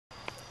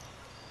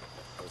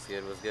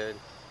good, what's good?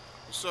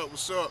 What's up,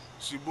 what's up?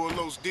 It's your boy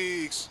Los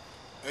Diggs,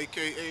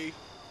 a.k.a.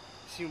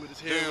 Humid as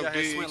hell. We out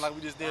here sweating like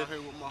we just did,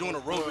 doing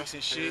aerobics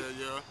and shit.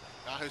 Yeah.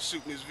 Out here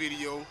shooting this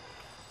video.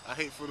 I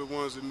hate for the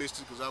ones that missed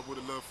it because I would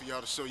have loved for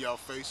y'all to show y'all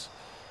face.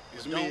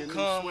 It's Don't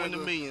come when the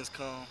millions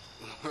come.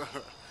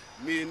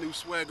 Me and Nu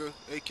Swagga,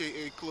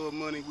 a.k.a. Club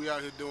Money. We out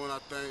here doing our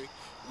thing.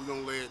 We're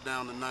going to lay it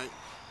down tonight.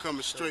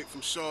 Coming straight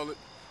from Charlotte,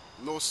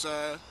 North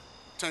Side,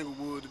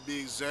 Tanglewood to be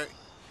exact.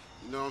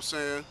 You know what I'm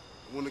saying?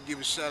 I want to give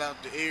a shout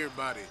out to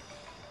everybody.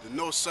 The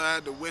North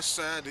Side, the West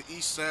Side, the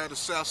East Side, the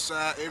South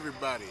Side,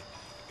 everybody.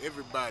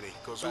 Everybody.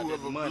 Because whoever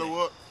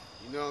blow up,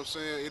 you know what I'm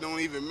saying? It don't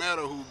even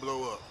matter who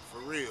blow up, for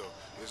real.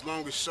 As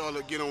long as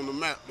Charlotte get on the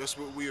map, that's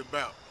what we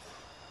about.